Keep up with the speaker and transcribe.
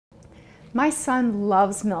My son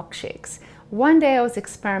loves milkshakes. One day I was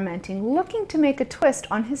experimenting, looking to make a twist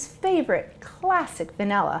on his favorite classic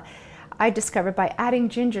vanilla. I discovered by adding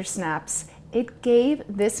ginger snaps, it gave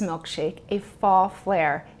this milkshake a fall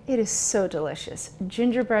flair. It is so delicious.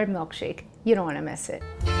 Gingerbread milkshake. You don't want to miss it.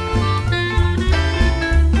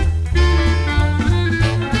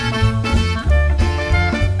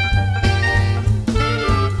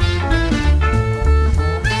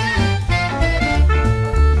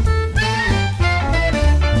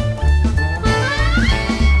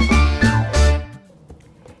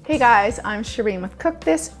 Hey guys, I'm Shereen with Cook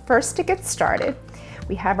This. First, to get started,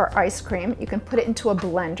 we have our ice cream. You can put it into a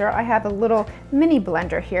blender. I have a little mini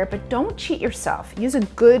blender here, but don't cheat yourself. Use a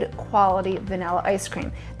good quality vanilla ice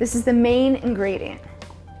cream. This is the main ingredient.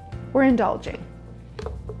 We're indulging.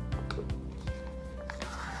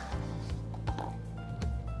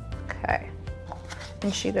 Okay,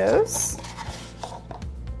 and she goes.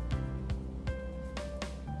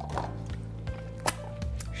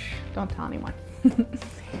 Shh, don't tell anyone.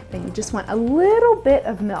 Then you just want a little bit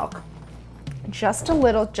of milk, just a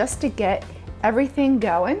little, just to get everything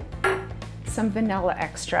going. Some vanilla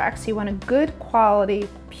extract. So you want a good quality,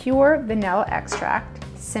 pure vanilla extract,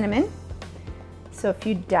 cinnamon. So a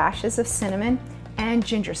few dashes of cinnamon and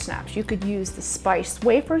ginger snaps. You could use the spiced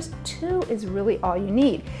wafers. 2 is really all you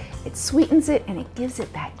need. It sweetens it and it gives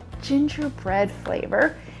it that gingerbread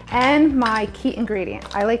flavor. And my key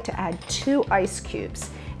ingredient, I like to add 2 ice cubes.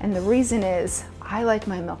 And the reason is, I like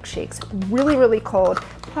my milkshakes really, really cold,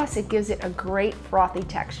 plus it gives it a great frothy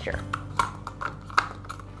texture.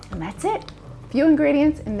 And that's it. Few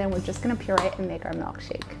ingredients, and then we're just gonna puree it and make our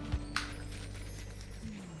milkshake.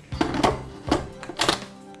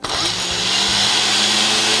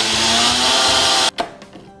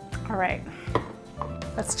 All right,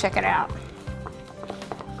 let's check it out.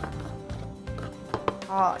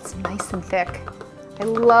 Oh, it's nice and thick. I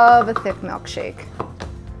love a thick milkshake.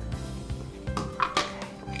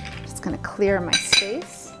 Going to clear my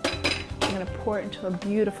space. I'm going to pour it into a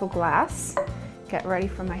beautiful glass. Get ready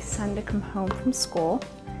for my son to come home from school.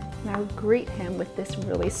 And I will greet him with this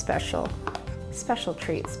really special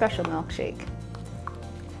treat, special milkshake.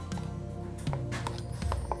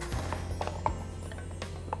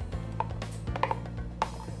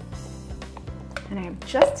 And I have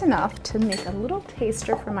just enough to make a little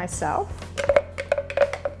taster for myself.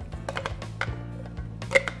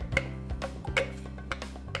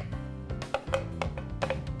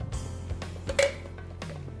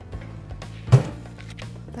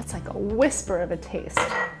 That's like a whisper of a taste.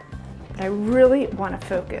 But I really want to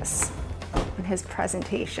focus on his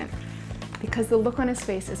presentation because the look on his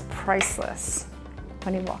face is priceless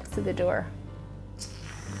when he walks through the door.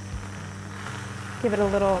 Give it a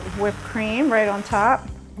little whipped cream right on top.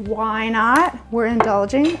 Why not? We're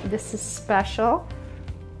indulging. This is special.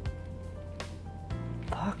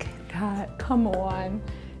 Look at that. Come on.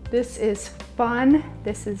 This is fun.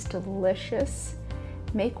 This is delicious.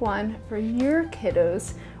 Make one for your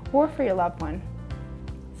kiddos or for your loved one.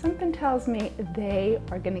 Something tells me they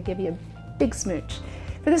are going to give you a big smooch.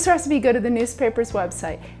 For this recipe, go to the newspaper's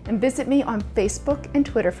website and visit me on Facebook and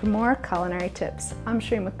Twitter for more culinary tips. I'm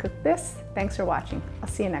Shereen with Cook This. Thanks for watching. I'll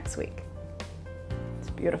see you next week. It's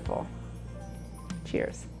beautiful.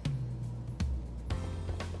 Cheers.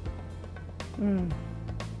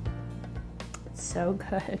 So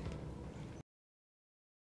good.